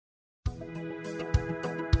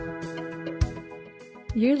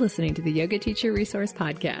You're listening to the Yoga Teacher Resource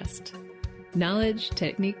Podcast. Knowledge,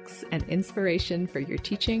 techniques, and inspiration for your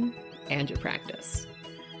teaching and your practice.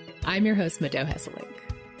 I'm your host, Mado Hesselink.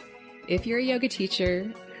 If you're a yoga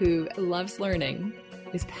teacher who loves learning,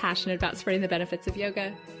 is passionate about spreading the benefits of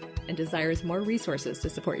yoga, and desires more resources to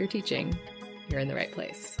support your teaching, you're in the right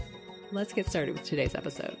place. Let's get started with today's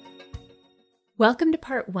episode. Welcome to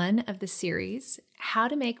part 1 of the series, How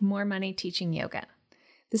to Make More Money Teaching Yoga.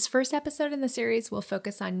 This first episode in the series will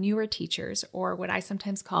focus on newer teachers, or what I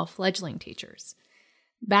sometimes call fledgling teachers.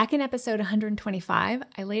 Back in episode 125,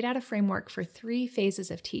 I laid out a framework for 3 phases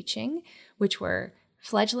of teaching, which were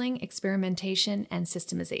fledgling, experimentation, and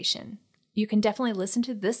systemization. You can definitely listen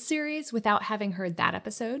to this series without having heard that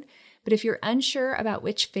episode, but if you're unsure about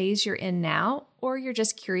which phase you're in now, or you're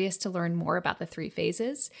just curious to learn more about the 3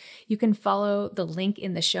 phases, you can follow the link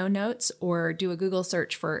in the show notes or do a Google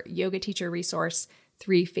search for Yoga Teacher Resource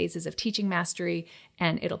 3 Phases of Teaching Mastery,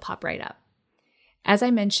 and it'll pop right up. As I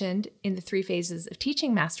mentioned in the 3 Phases of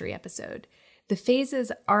Teaching Mastery episode, the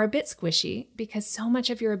phases are a bit squishy because so much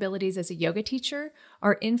of your abilities as a yoga teacher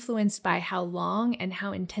are influenced by how long and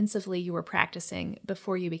how intensively you were practicing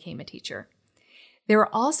before you became a teacher. They were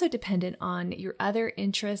also dependent on your other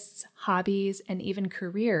interests, hobbies, and even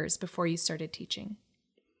careers before you started teaching.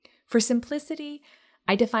 For simplicity,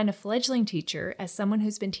 I define a fledgling teacher as someone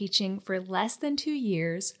who's been teaching for less than 2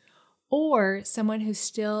 years or someone who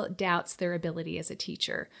still doubts their ability as a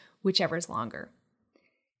teacher, whichever is longer.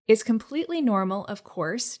 It's completely normal, of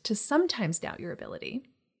course, to sometimes doubt your ability.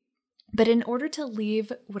 But in order to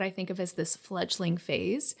leave what I think of as this fledgling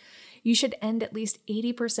phase, you should end at least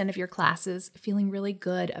 80% of your classes feeling really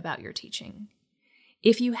good about your teaching.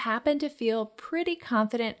 If you happen to feel pretty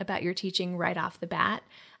confident about your teaching right off the bat,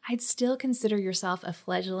 I'd still consider yourself a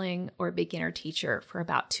fledgling or beginner teacher for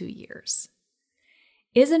about 2 years.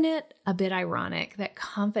 Isn't it a bit ironic that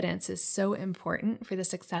confidence is so important for the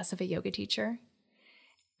success of a yoga teacher?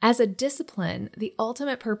 As a discipline, the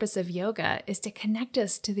ultimate purpose of yoga is to connect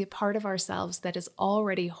us to the part of ourselves that is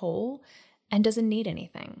already whole and doesn't need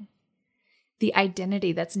anything. The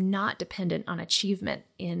identity that's not dependent on achievement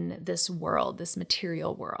in this world, this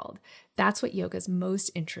material world. That's what yoga is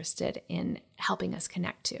most interested in helping us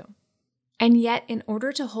connect to. And yet, in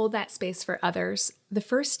order to hold that space for others, the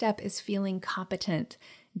first step is feeling competent,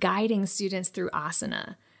 guiding students through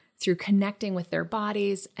asana, through connecting with their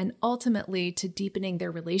bodies, and ultimately to deepening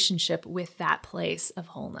their relationship with that place of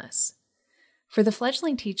wholeness. For the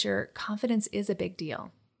fledgling teacher, confidence is a big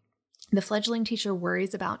deal. The fledgling teacher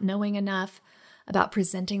worries about knowing enough, about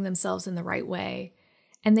presenting themselves in the right way,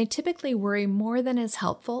 and they typically worry more than is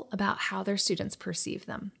helpful about how their students perceive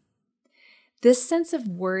them. This sense of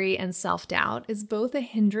worry and self-doubt is both a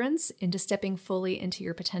hindrance into stepping fully into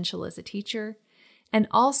your potential as a teacher, and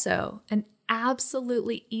also an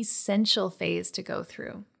absolutely essential phase to go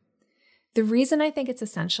through. The reason I think it's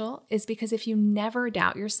essential is because if you never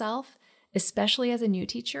doubt yourself, especially as a new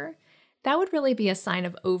teacher, that would really be a sign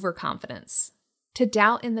of overconfidence. To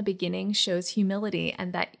doubt in the beginning shows humility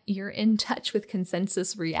and that you're in touch with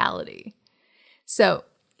consensus reality. So,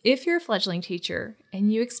 if you're a fledgling teacher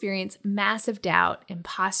and you experience massive doubt,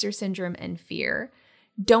 imposter syndrome, and fear,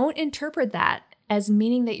 don't interpret that as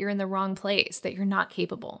meaning that you're in the wrong place, that you're not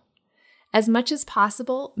capable. As much as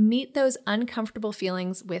possible, meet those uncomfortable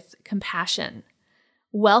feelings with compassion.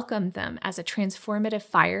 Welcome them as a transformative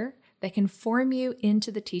fire that can form you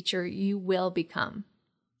into the teacher you will become.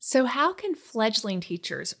 So how can fledgling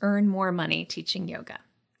teachers earn more money teaching yoga?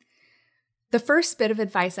 The first bit of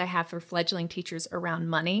advice I have for fledgling teachers around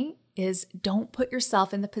money is don't put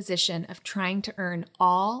yourself in the position of trying to earn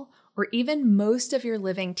all or even most of your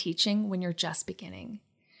living teaching when you're just beginning.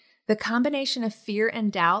 The combination of fear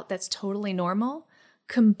and doubt that's totally normal,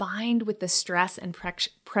 combined with the stress and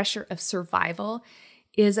pressure of survival,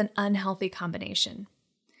 is an unhealthy combination.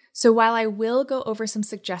 So while I will go over some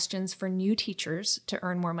suggestions for new teachers to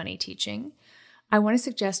earn more money teaching, I want to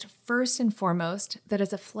suggest first and foremost that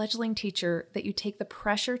as a fledgling teacher that you take the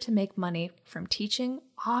pressure to make money from teaching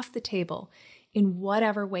off the table in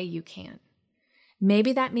whatever way you can.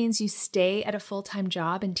 Maybe that means you stay at a full-time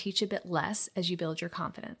job and teach a bit less as you build your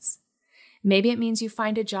confidence. Maybe it means you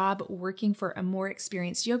find a job working for a more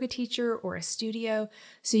experienced yoga teacher or a studio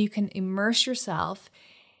so you can immerse yourself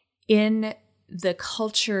in the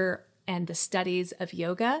culture and the studies of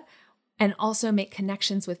yoga and also make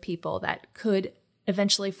connections with people that could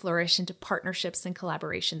eventually flourish into partnerships and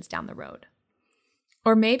collaborations down the road.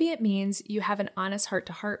 Or maybe it means you have an honest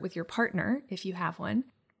heart-to-heart with your partner, if you have one,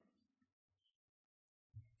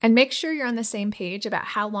 and make sure you're on the same page about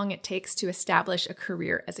how long it takes to establish a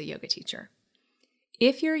career as a yoga teacher.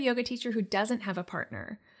 If you're a yoga teacher who doesn't have a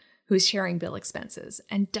partner, who's sharing bill expenses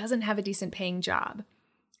and doesn't have a decent paying job,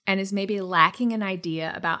 and is maybe lacking an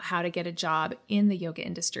idea about how to get a job in the yoga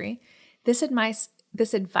industry, this advice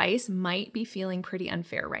might be feeling pretty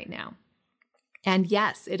unfair right now. And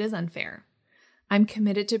yes, it is unfair. I'm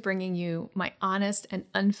committed to bringing you my honest and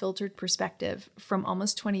unfiltered perspective from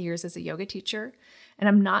almost 20 years as a yoga teacher, and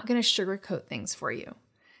I'm not going to sugarcoat things for you.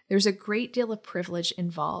 There's a great deal of privilege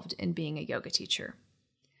involved in being a yoga teacher.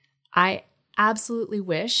 I absolutely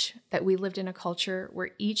wish that we lived in a culture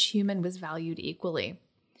where each human was valued equally.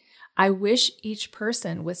 I wish each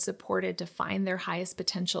person was supported to find their highest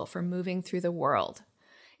potential for moving through the world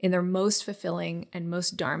in their most fulfilling and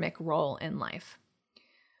most dharmic role in life.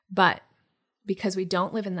 But because we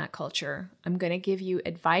don't live in that culture, I'm going to give you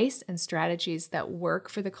advice and strategies that work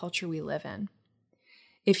for the culture we live in.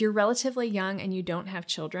 If you're relatively young and you don't have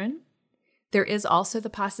children, there is also the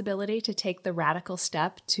possibility to take the radical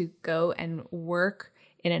step to go and work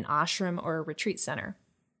in an ashram or a retreat center.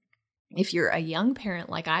 If you're a young parent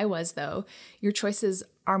like I was, though, your choices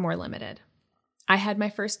are more limited. I had my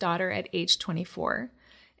first daughter at age 24,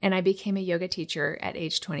 and I became a yoga teacher at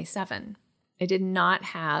age 27. I did not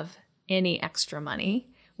have any extra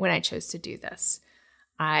money when I chose to do this.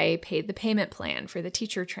 I paid the payment plan for the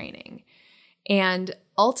teacher training. And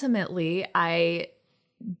ultimately, I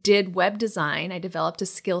did web design. I developed a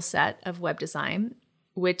skill set of web design,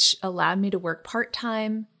 which allowed me to work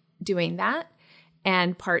part-time doing that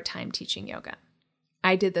and part-time teaching yoga.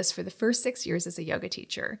 I did this for the first 6 years as a yoga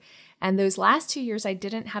teacher. And those last 2 years, I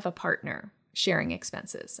didn't have a partner sharing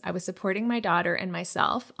expenses. I was supporting my daughter and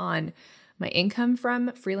myself on my income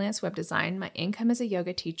from freelance web design, my income as a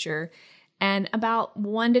yoga teacher, and about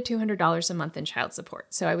 $100 to $200 a month in child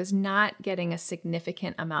support. So I was not getting a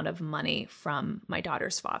significant amount of money from my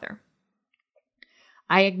daughter's father.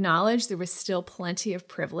 I acknowledge there was still plenty of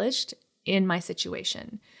privilege in my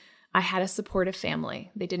situation. I had a supportive family.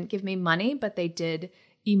 They didn't give me money, but they did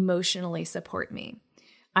emotionally support me.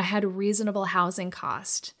 I had a reasonable housing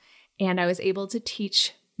cost, and I was able to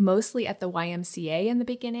teach mostly at the YMCA in the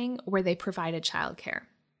beginning, where they provided childcare.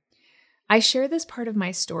 I share this part of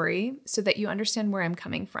my story so that you understand where I'm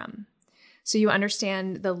coming from, so you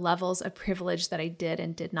understand the levels of privilege that I did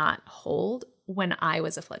and did not hold when I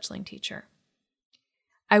was a fledgling teacher.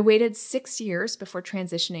 I waited 6 years before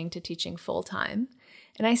transitioning to teaching full-time,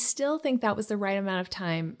 and I still think that was the right amount of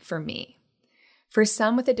time for me. For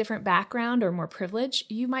some with a different background or more privilege,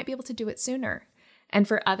 you might be able to do it sooner. And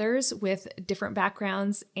for others with different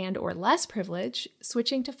backgrounds and or less privilege,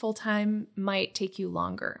 switching to full-time might take you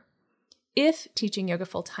longer. If teaching yoga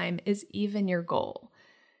full-time is even your goal.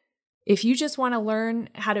 If you just want to learn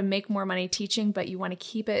how to make more money teaching, but you want to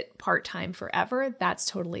keep it part-time forever, that's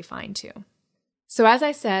totally fine too. So as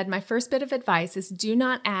I said, my first bit of advice is do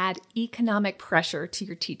not add economic pressure to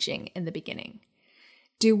your teaching in the beginning.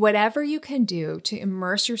 Do whatever you can do to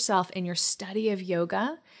immerse yourself in your study of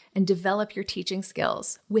yoga and develop your teaching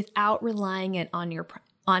skills without relying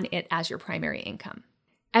on it as your primary income.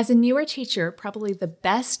 As a newer teacher, probably the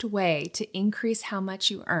best way to increase how much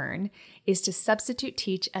you earn is to substitute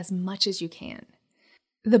teach as much as you can.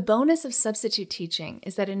 The bonus of substitute teaching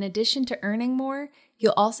is that in addition to earning more,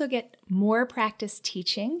 you'll also get more practice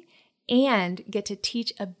teaching and get to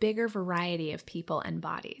teach a bigger variety of people and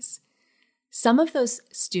bodies. Some of those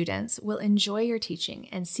students will enjoy your teaching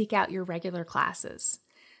and seek out your regular classes.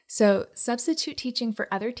 So substitute teaching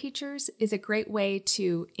for other teachers is a great way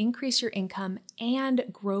to increase your income and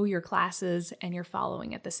grow your classes and your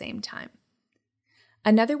following at the same time.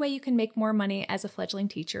 Another way you can make more money as a fledgling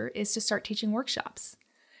teacher is to start teaching workshops.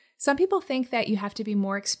 Some people think that you have to be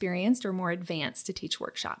more experienced or more advanced to teach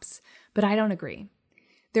workshops, but I don't agree.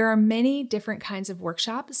 There are many different kinds of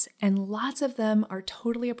workshops, and lots of them are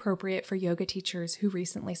totally appropriate for yoga teachers who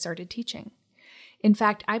recently started teaching. In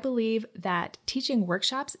fact, I believe that teaching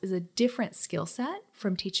workshops is a different skill set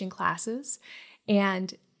from teaching classes,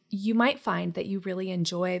 and you might find that you really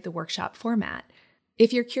enjoy the workshop format.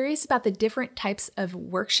 If you're curious about the different types of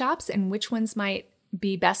workshops and which ones might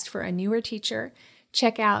be best for a newer teacher,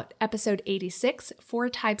 check out episode 86, 4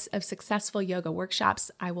 Types of Successful Yoga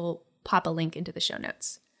Workshops. I will pop a link into the show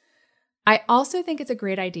notes. I also think it's a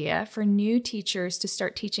great idea for new teachers to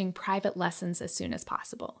start teaching private lessons as soon as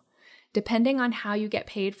possible. Depending on how you get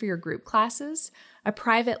paid for your group classes, a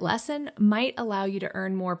private lesson might allow you to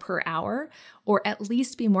earn more per hour or at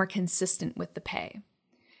least be more consistent with the pay.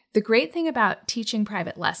 The great thing about teaching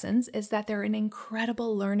private lessons is that they're an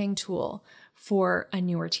incredible learning tool for a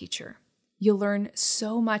newer teacher. You'll learn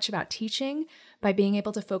so much about teaching by being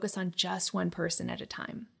able to focus on just one person at a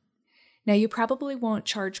time. Now, you probably won't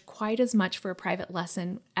charge quite as much for a private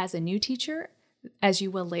lesson as a new teacher as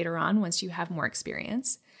you will later on once you have more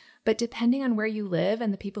experience. But depending on where you live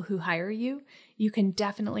and the people who hire you, you can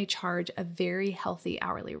definitely charge a very healthy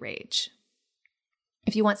hourly wage.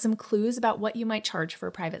 If you want some clues about what you might charge for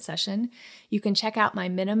a private session, you can check out my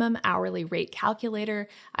minimum hourly rate calculator.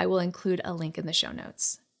 I will include a link in the show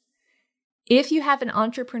notes. If you have an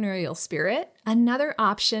entrepreneurial spirit, another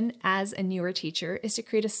option as a newer teacher is to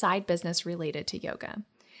create a side business related to yoga.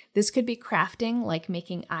 This could be crafting, like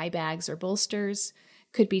making eye bags or bolsters,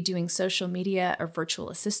 could be doing social media or virtual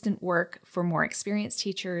assistant work for more experienced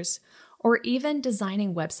teachers, or even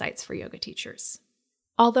designing websites for yoga teachers.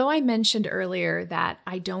 Although I mentioned earlier that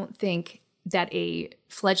I don't think that a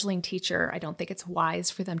fledgling teacher, I don't think it's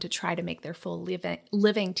wise for them to try to make their full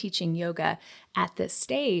living teaching yoga at this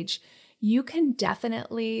stage, you can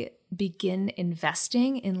definitely begin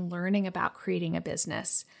investing in learning about creating a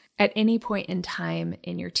business at any point in time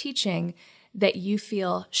in your teaching that you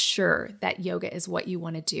feel sure that yoga is what you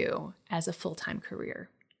want to do as a full-time career.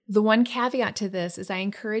 The one caveat to this is I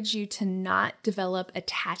encourage you to not develop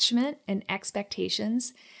attachment and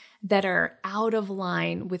expectations that are out of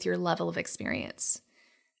line with your level of experience.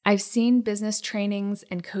 I've seen business trainings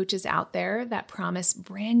and coaches out there that promise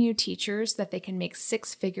brand new teachers that they can make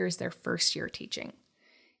 6 figures their first year teaching.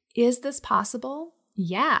 Is this possible?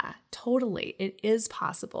 Yeah, totally. It is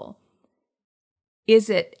possible. Is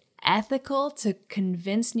it ethical to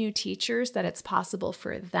convince new teachers that it's possible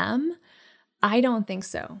for them? I don't think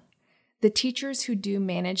so. The teachers who do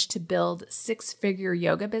manage to build 6-figure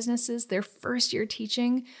yoga businesses their first year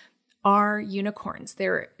teaching are unicorns.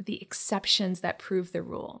 They're the exceptions that prove the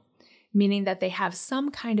rule, meaning that they have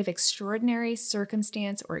some kind of extraordinary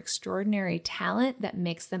circumstance or extraordinary talent that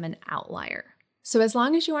makes them an outlier. So as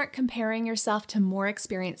long as you aren't comparing yourself to more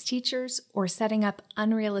experienced teachers or setting up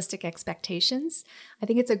unrealistic expectations, I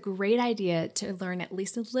think it's a great idea to learn at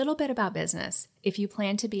least a little bit about business if you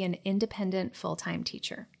plan to be an independent full-time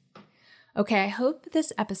teacher. Okay, I hope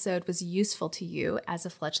this episode was useful to you as a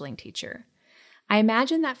fledgling teacher. I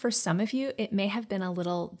imagine that for some of you, it may have been a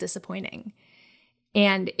little disappointing.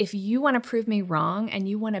 And if you want to prove me wrong and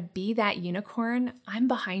you want to be that unicorn, I'm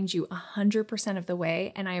behind you 100% of the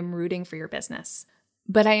way and I am rooting for your business.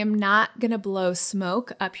 But I am not going to blow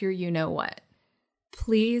smoke up your you-know-what.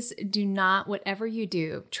 Please do not, whatever you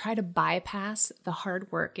do, try to bypass the hard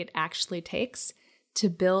work it actually takes to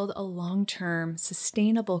build a long-term,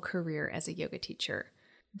 sustainable career as a yoga teacher.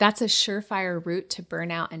 That's a surefire route to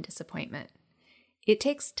burnout and disappointment. It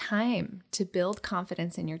takes time to build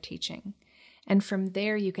confidence in your teaching. And from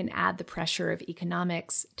there, you can add the pressure of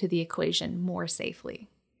economics to the equation more safely.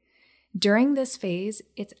 During this phase,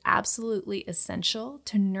 it's absolutely essential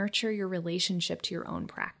to nurture your relationship to your own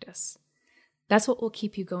practice. That's what will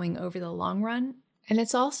keep you going over the long run. And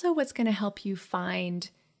it's also what's going to help you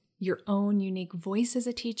find your own unique voice as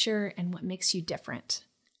a teacher and what makes you different.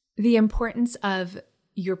 The importance of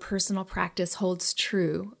your personal practice holds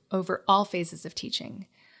true over all phases of teaching,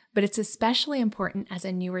 but it's especially important as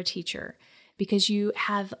a newer teacher because you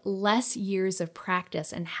have less years of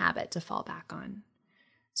practice and habit to fall back on.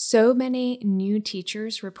 So many new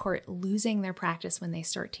teachers report losing their practice when they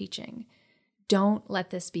start teaching. Don't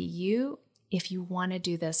let this be you if you want to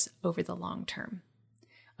do this over the long term.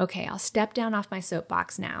 Okay, I'll step down off my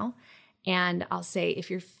soapbox now, and I'll say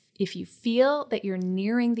if you feel that you're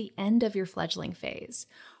nearing the end of your fledgling phase,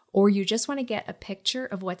 or you just want to get a picture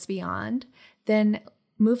of what's beyond, then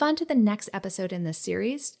move on to the next episode in this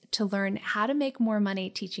series to learn how to make more money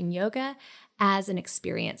teaching yoga as an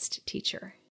experienced teacher.